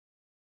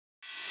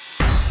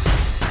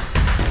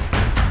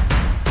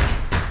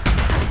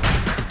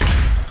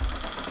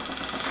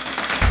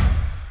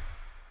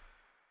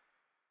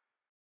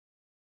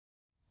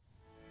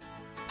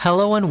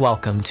Hello and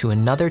welcome to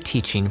another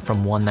teaching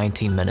from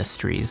 119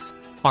 Ministries.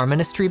 Our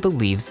ministry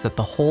believes that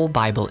the whole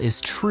Bible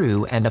is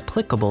true and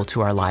applicable to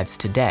our lives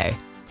today.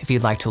 If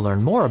you'd like to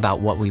learn more about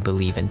what we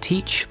believe and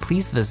teach,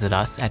 please visit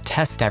us at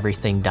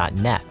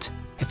testeverything.net.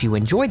 If you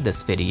enjoyed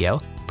this video,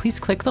 please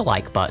click the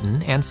like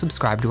button and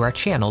subscribe to our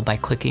channel by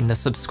clicking the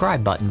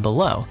subscribe button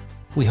below.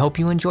 We hope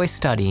you enjoy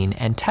studying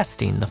and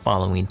testing the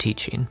following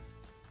teaching.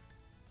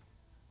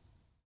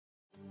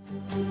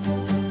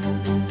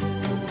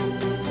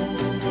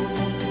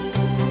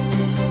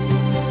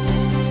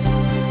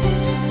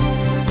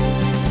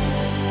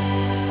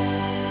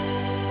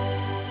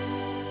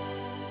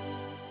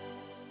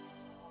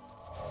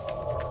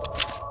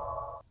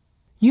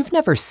 You've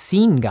never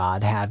seen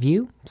God, have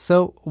you?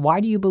 So why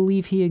do you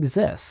believe He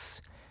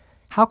exists?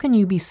 How can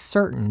you be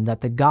certain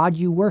that the God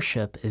you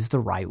worship is the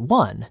right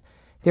one?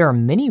 There are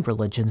many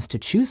religions to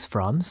choose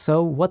from,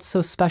 so what's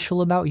so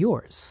special about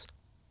yours?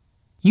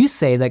 You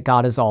say that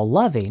God is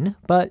all-loving,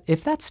 but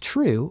if that's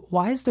true,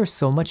 why is there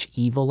so much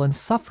evil and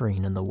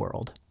suffering in the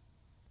world?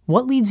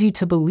 What leads you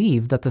to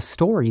believe that the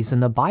stories in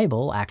the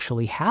Bible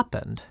actually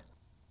happened?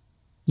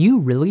 You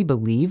really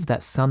believe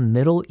that some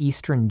Middle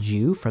Eastern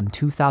Jew from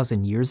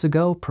 2,000 years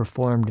ago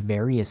performed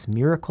various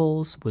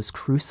miracles, was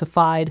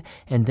crucified,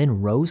 and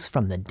then rose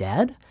from the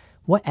dead?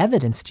 What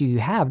evidence do you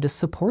have to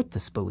support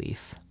this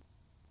belief?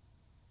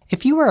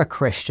 If you are a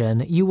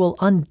Christian, you will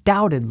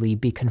undoubtedly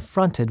be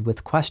confronted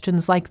with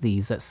questions like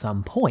these at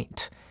some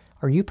point.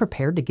 Are you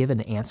prepared to give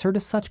an answer to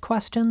such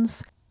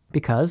questions?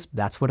 Because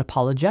that's what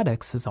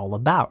apologetics is all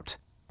about.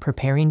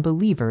 Preparing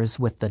believers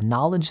with the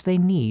knowledge they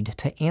need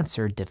to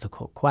answer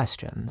difficult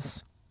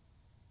questions.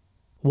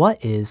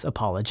 What is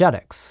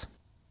apologetics?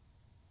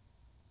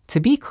 To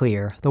be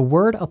clear, the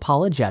word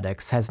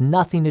apologetics has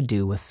nothing to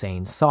do with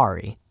saying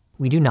sorry.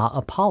 We do not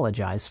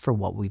apologize for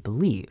what we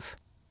believe.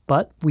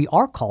 But we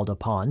are called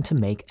upon to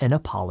make an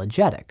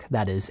apologetic,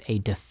 that is, a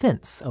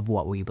defense of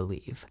what we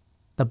believe.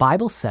 The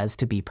Bible says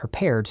to be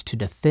prepared to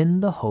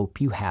defend the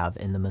hope you have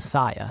in the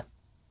Messiah.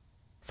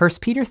 1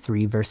 Peter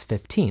 3 verse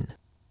 15.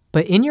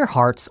 But in your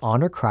hearts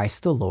honor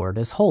Christ the Lord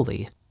as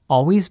holy,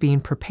 always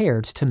being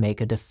prepared to make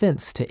a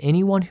defense to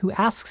anyone who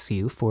asks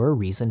you for a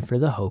reason for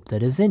the hope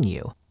that is in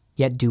you,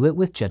 yet do it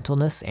with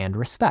gentleness and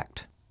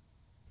respect.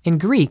 In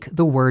Greek,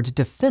 the word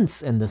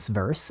defense in this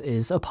verse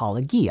is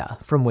apologia,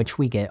 from which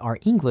we get our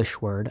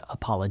English word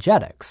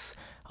apologetics.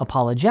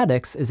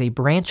 Apologetics is a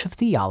branch of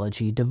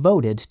theology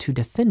devoted to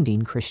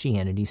defending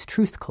Christianity's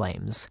truth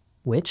claims,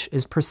 which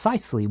is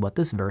precisely what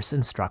this verse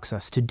instructs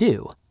us to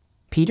do.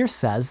 Peter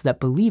says that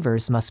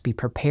believers must be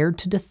prepared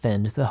to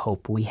defend the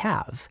hope we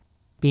have.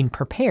 Being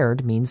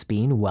prepared means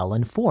being well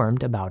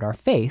informed about our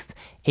faith,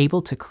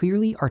 able to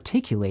clearly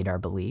articulate our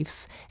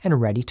beliefs, and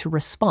ready to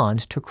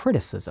respond to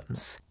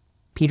criticisms.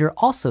 Peter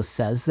also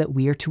says that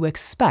we are to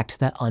expect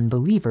that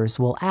unbelievers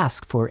will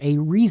ask for a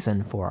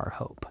reason for our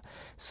hope.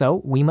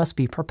 So we must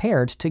be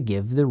prepared to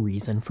give the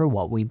reason for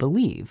what we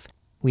believe.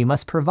 We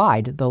must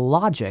provide the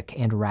logic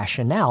and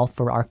rationale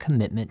for our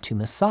commitment to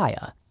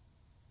Messiah.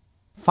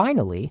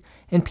 Finally,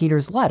 in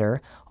Peter's letter,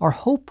 our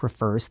hope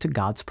refers to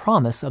God's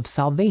promise of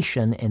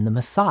salvation in the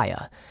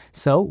Messiah,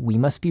 so we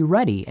must be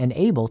ready and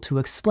able to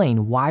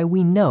explain why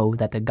we know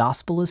that the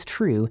gospel is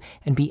true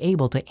and be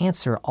able to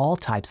answer all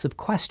types of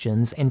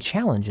questions and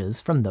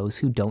challenges from those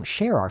who don't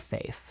share our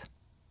faith.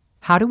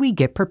 How do we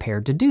get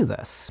prepared to do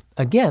this?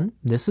 Again,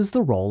 this is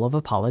the role of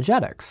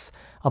apologetics.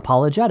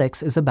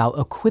 Apologetics is about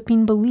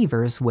equipping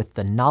believers with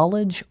the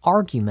knowledge,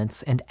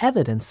 arguments, and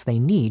evidence they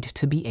need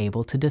to be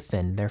able to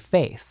defend their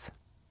faith.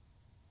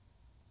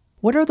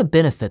 What are the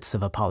benefits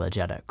of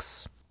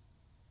apologetics?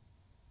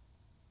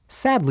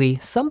 Sadly,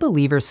 some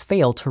believers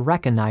fail to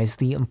recognize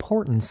the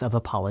importance of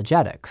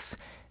apologetics.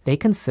 They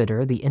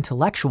consider the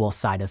intellectual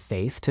side of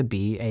faith to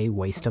be a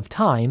waste of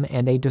time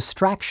and a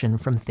distraction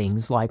from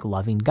things like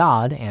loving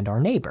God and our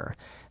neighbor.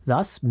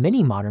 Thus,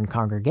 many modern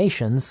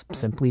congregations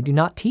simply do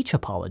not teach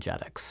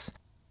apologetics.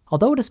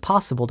 Although it is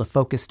possible to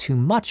focus too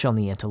much on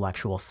the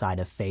intellectual side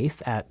of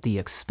faith at the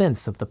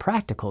expense of the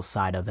practical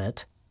side of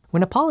it,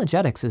 when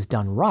apologetics is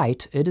done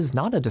right, it is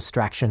not a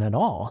distraction at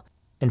all.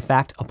 In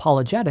fact,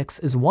 apologetics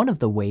is one of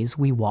the ways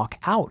we walk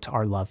out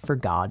our love for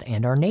God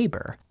and our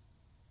neighbor.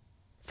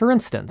 For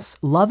instance,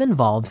 love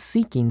involves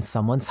seeking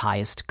someone's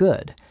highest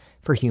good.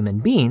 For human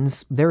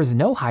beings, there is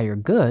no higher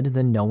good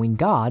than knowing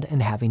God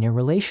and having a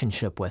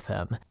relationship with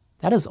Him.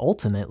 That is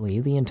ultimately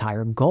the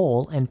entire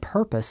goal and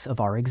purpose of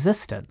our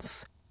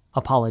existence.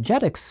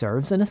 Apologetics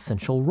serves an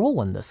essential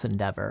role in this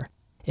endeavor.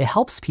 It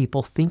helps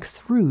people think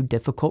through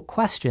difficult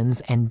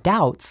questions and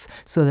doubts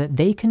so that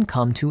they can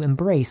come to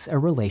embrace a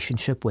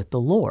relationship with the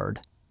Lord.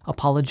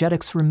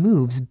 Apologetics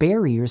removes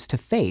barriers to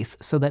faith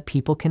so that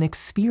people can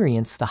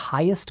experience the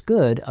highest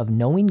good of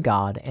knowing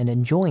God and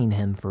enjoying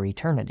Him for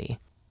eternity.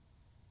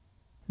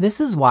 This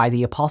is why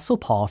the Apostle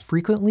Paul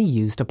frequently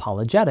used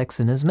apologetics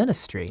in his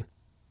ministry.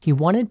 He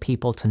wanted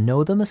people to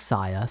know the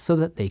Messiah so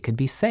that they could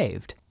be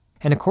saved.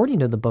 And according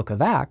to the book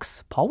of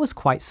Acts, Paul was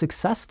quite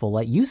successful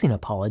at using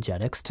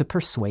apologetics to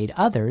persuade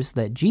others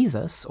that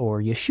Jesus,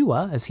 or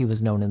Yeshua as he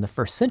was known in the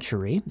first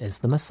century, is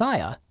the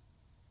Messiah.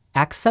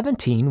 Acts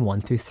 17,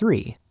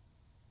 1-3.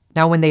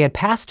 Now when they had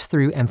passed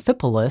through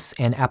Amphipolis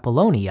and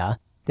Apollonia,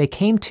 they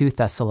came to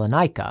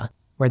Thessalonica,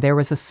 where there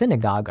was a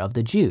synagogue of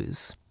the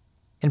Jews.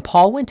 And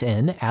Paul went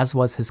in, as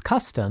was his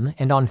custom,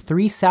 and on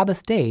 3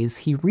 Sabbath days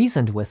he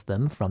reasoned with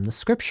them from the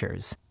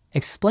Scriptures,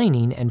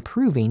 explaining and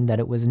proving that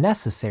it was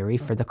necessary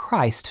for the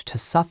Christ to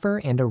suffer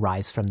and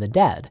arise from the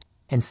dead,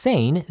 and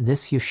saying,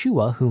 "This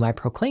Yeshua whom I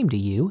proclaim to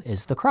you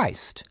is the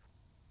Christ."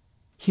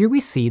 Here we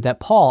see that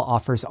Paul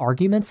offers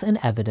arguments and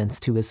evidence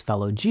to his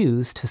fellow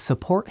Jews to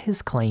support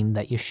his claim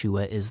that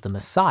Yeshua is the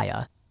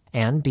Messiah,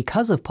 and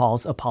because of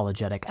Paul's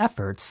apologetic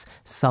efforts,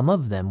 some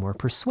of them were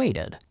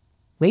persuaded.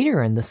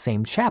 Later in the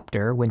same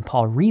chapter, when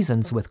Paul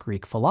reasons with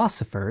Greek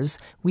philosophers,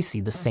 we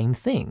see the same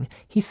thing.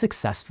 He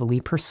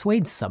successfully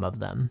persuades some of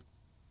them.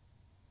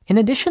 In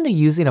addition to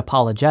using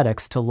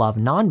apologetics to love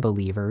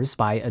non-believers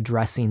by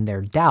addressing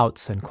their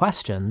doubts and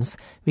questions,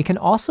 we can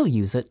also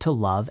use it to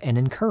love and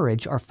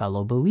encourage our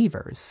fellow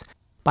believers.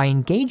 By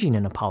engaging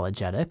in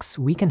apologetics,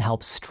 we can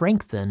help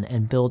strengthen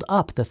and build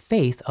up the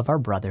faith of our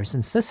brothers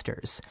and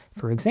sisters.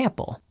 For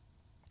example,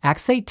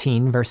 Acts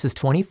 18, verses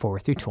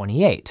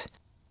 24-28.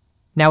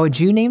 Now a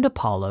Jew named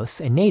Apollos,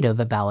 a native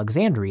of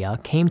Alexandria,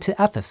 came to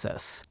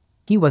Ephesus.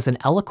 He was an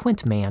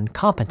eloquent man,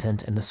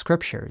 competent in the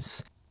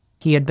Scriptures.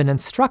 He had been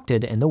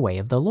instructed in the way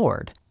of the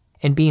Lord,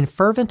 and being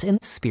fervent in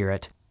the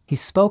Spirit, he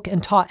spoke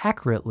and taught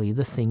accurately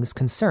the things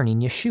concerning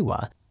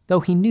Yeshua,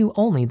 though he knew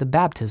only the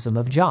baptism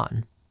of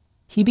John.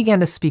 He began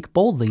to speak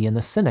boldly in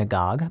the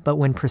synagogue, but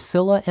when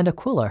Priscilla and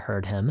Aquila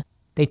heard him,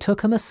 they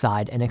took him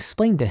aside and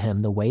explained to him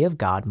the way of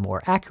God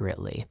more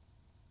accurately.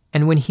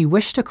 And when he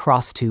wished to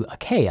cross to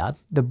Achaia,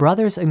 the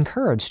brothers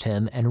encouraged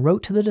him and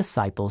wrote to the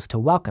disciples to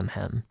welcome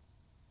him.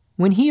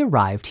 When he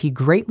arrived, he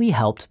greatly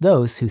helped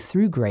those who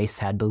through grace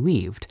had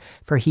believed,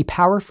 for he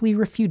powerfully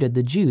refuted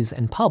the Jews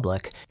in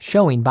public,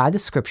 showing by the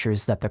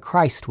Scriptures that the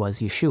Christ was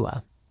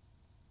Yeshua.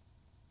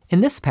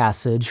 In this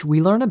passage,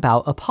 we learn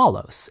about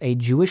Apollos, a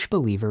Jewish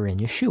believer in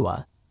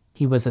Yeshua.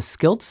 He was a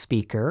skilled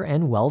speaker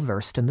and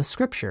well-versed in the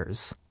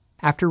Scriptures.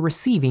 After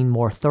receiving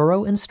more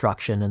thorough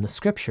instruction in the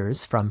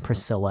Scriptures from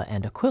Priscilla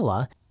and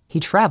Aquila, he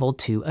traveled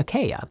to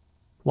Achaia.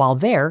 While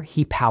there,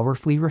 he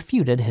powerfully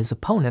refuted his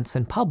opponents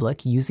in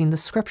public using the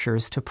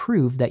Scriptures to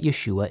prove that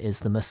Yeshua is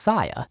the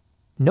Messiah.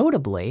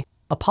 Notably,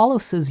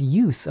 Apollos'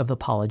 use of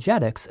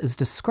apologetics is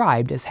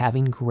described as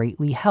having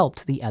greatly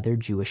helped the other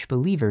Jewish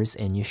believers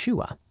in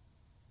Yeshua.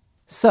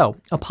 So,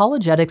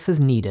 apologetics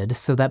is needed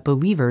so that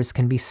believers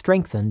can be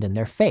strengthened in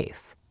their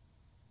faith.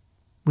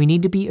 We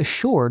need to be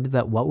assured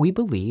that what we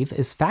believe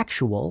is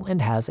factual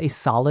and has a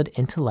solid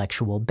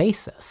intellectual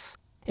basis.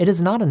 It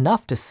is not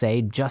enough to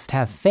say, just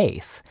have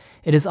faith.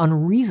 It is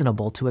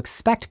unreasonable to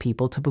expect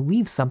people to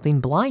believe something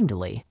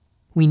blindly.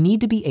 We need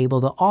to be able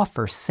to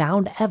offer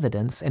sound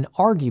evidence and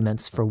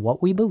arguments for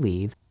what we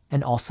believe,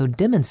 and also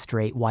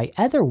demonstrate why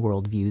other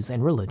worldviews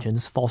and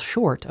religions fall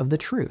short of the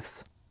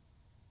truth.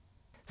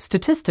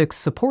 Statistics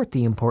support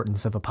the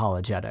importance of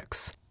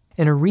apologetics.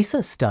 In a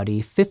recent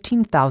study,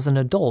 15,000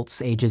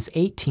 adults ages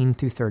 18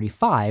 through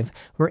 35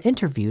 were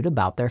interviewed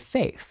about their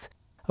faith.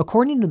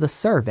 According to the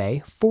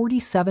survey,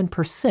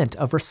 47%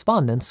 of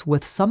respondents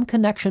with some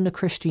connection to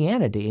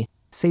Christianity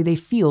say they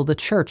feel the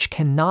church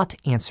cannot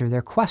answer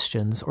their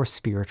questions or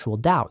spiritual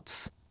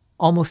doubts.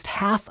 Almost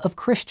half of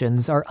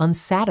Christians are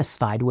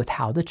unsatisfied with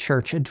how the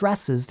church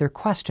addresses their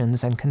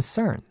questions and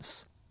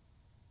concerns.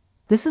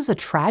 This is a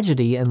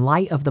tragedy in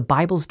light of the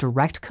Bible's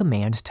direct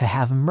command to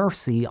have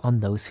mercy on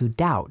those who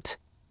doubt.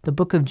 The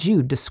book of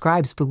Jude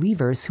describes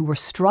believers who are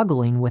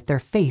struggling with their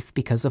faith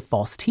because of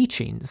false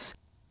teachings.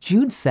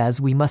 Jude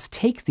says we must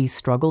take these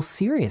struggles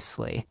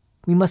seriously.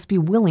 We must be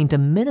willing to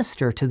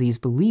minister to these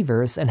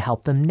believers and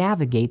help them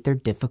navigate their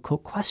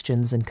difficult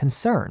questions and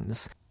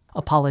concerns.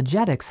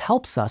 Apologetics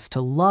helps us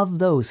to love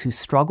those who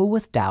struggle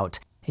with doubt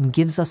and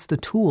gives us the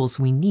tools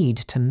we need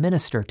to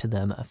minister to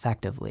them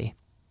effectively.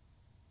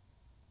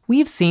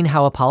 We've seen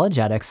how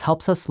apologetics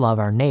helps us love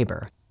our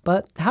neighbor,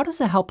 but how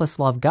does it help us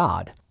love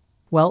God?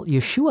 Well,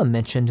 Yeshua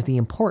mentioned the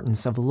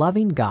importance of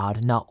loving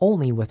God not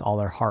only with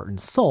all our heart and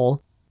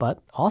soul, but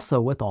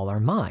also with all our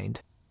mind.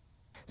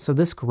 So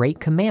this great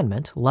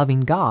commandment,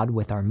 loving God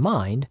with our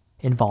mind,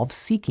 involves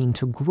seeking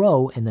to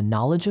grow in the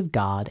knowledge of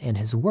God and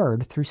His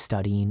Word through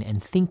studying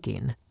and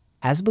thinking.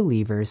 As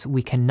believers,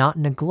 we cannot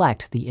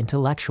neglect the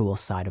intellectual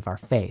side of our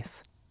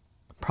faith.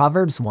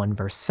 Proverbs 1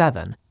 verse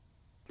 7,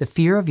 "The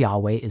fear of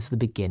Yahweh is the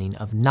beginning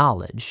of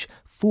knowledge.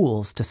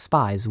 Fools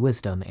despise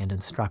wisdom and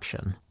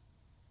instruction."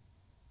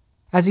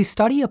 As you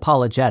study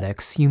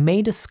apologetics, you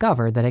may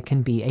discover that it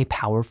can be a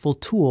powerful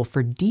tool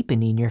for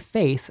deepening your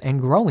faith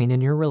and growing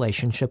in your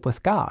relationship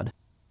with God.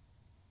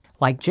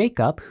 Like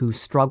Jacob, who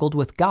struggled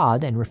with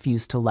God and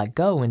refused to let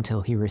go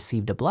until he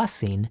received a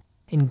blessing,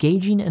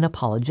 engaging in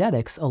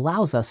apologetics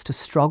allows us to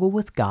struggle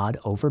with God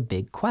over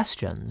big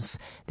questions.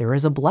 There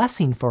is a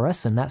blessing for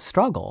us in that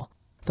struggle.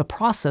 The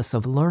process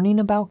of learning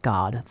about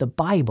God, the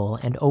Bible,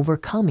 and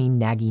overcoming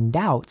nagging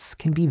doubts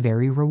can be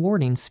very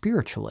rewarding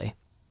spiritually.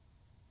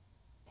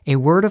 A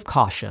word of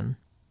caution.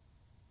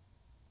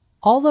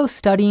 Although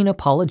studying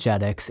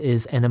apologetics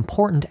is an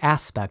important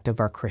aspect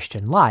of our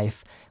Christian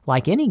life,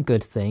 like any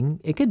good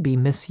thing, it could be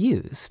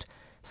misused.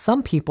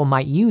 Some people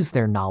might use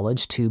their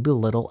knowledge to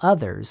belittle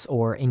others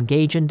or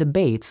engage in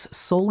debates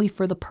solely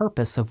for the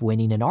purpose of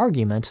winning an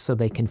argument so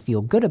they can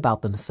feel good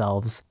about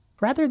themselves,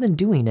 rather than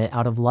doing it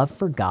out of love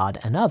for God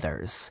and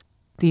others.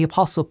 The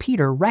Apostle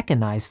Peter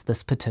recognized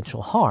this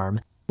potential harm,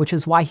 which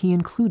is why he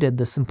included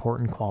this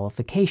important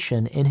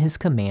qualification in his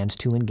command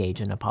to engage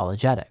in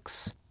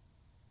apologetics.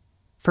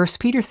 1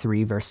 Peter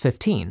 3, verse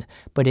 15,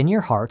 "But in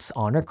your hearts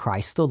honor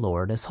Christ the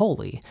Lord as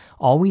holy,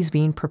 always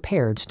being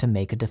prepared to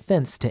make a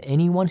defense to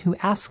anyone who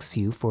asks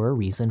you for a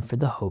reason for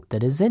the hope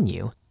that is in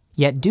you,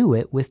 yet do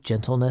it with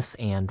gentleness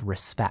and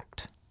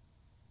respect."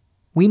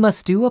 We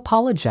must do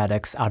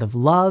apologetics out of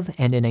love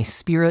and in a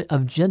spirit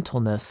of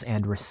gentleness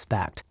and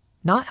respect,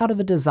 not out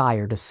of a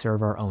desire to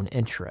serve our own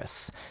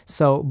interests.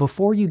 So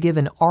before you give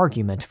an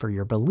argument for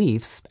your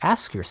beliefs,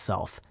 ask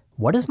yourself,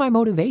 what is my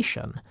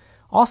motivation?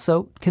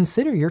 Also,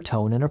 consider your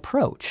tone and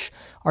approach.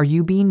 Are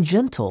you being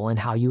gentle in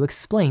how you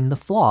explain the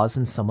flaws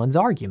in someone's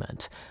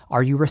argument?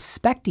 Are you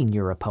respecting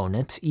your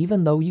opponent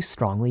even though you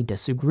strongly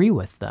disagree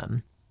with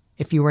them?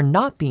 If you are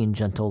not being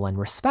gentle and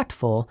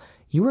respectful,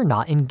 you are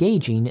not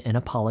engaging in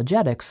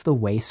apologetics the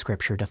way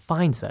Scripture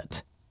defines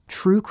it.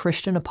 True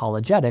Christian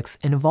apologetics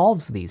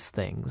involves these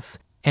things.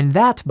 And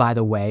that, by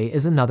the way,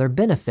 is another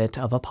benefit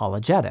of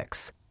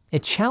apologetics.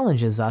 It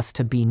challenges us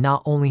to be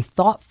not only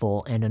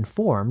thoughtful and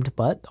informed,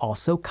 but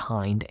also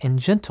kind and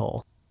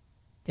gentle.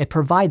 It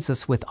provides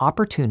us with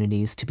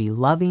opportunities to be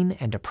loving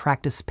and to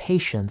practice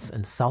patience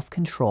and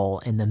self-control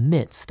in the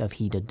midst of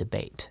heated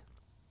debate.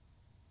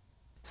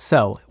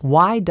 So,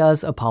 why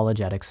does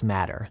apologetics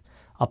matter?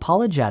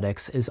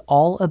 Apologetics is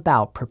all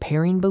about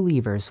preparing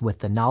believers with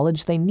the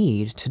knowledge they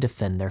need to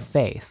defend their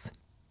faith.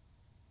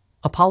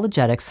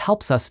 Apologetics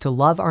helps us to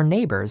love our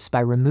neighbors by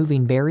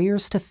removing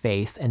barriers to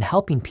faith and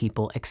helping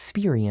people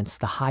experience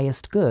the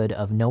highest good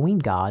of knowing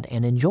God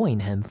and enjoying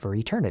Him for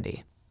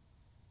eternity.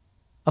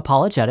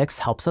 Apologetics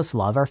helps us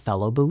love our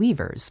fellow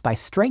believers by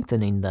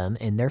strengthening them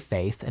in their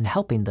faith and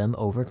helping them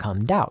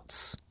overcome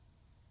doubts.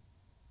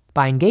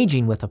 By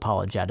engaging with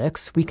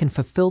apologetics, we can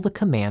fulfill the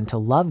command to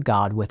love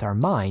God with our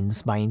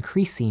minds by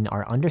increasing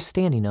our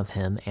understanding of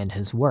Him and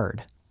His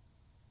Word.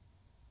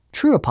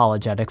 True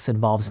apologetics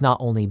involves not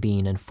only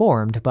being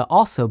informed, but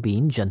also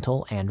being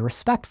gentle and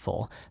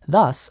respectful.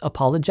 Thus,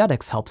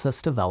 apologetics helps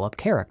us develop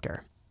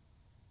character.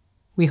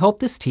 We hope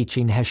this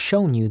teaching has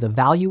shown you the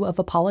value of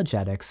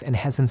apologetics and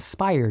has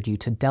inspired you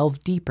to delve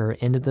deeper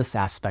into this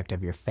aspect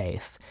of your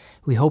faith.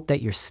 We hope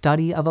that your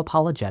study of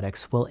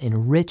apologetics will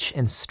enrich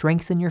and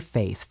strengthen your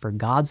faith for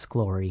God's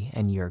glory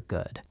and your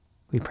good.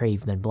 We pray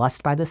you've been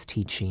blessed by this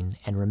teaching,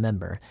 and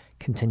remember,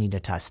 continue to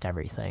test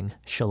everything.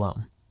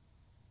 Shalom.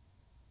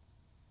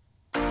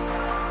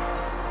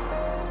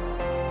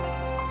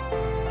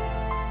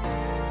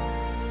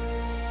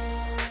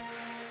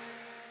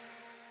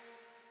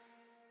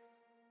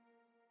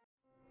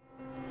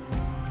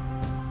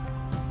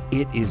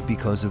 It is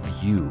because of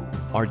you,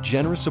 our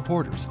generous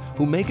supporters,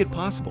 who make it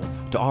possible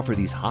to offer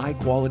these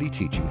high-quality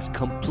teachings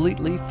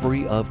completely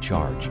free of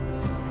charge.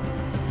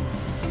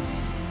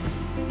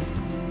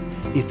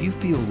 If you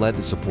feel led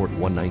to support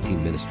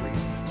 119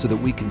 Ministries so that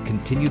we can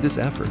continue this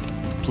effort,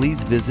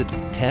 please visit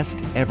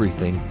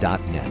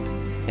testeverything.net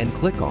and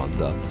click on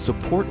the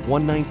Support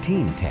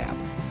 119 tab.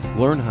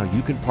 Learn how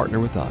you can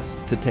partner with us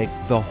to take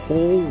the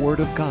whole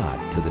Word of God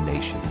to the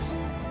nations.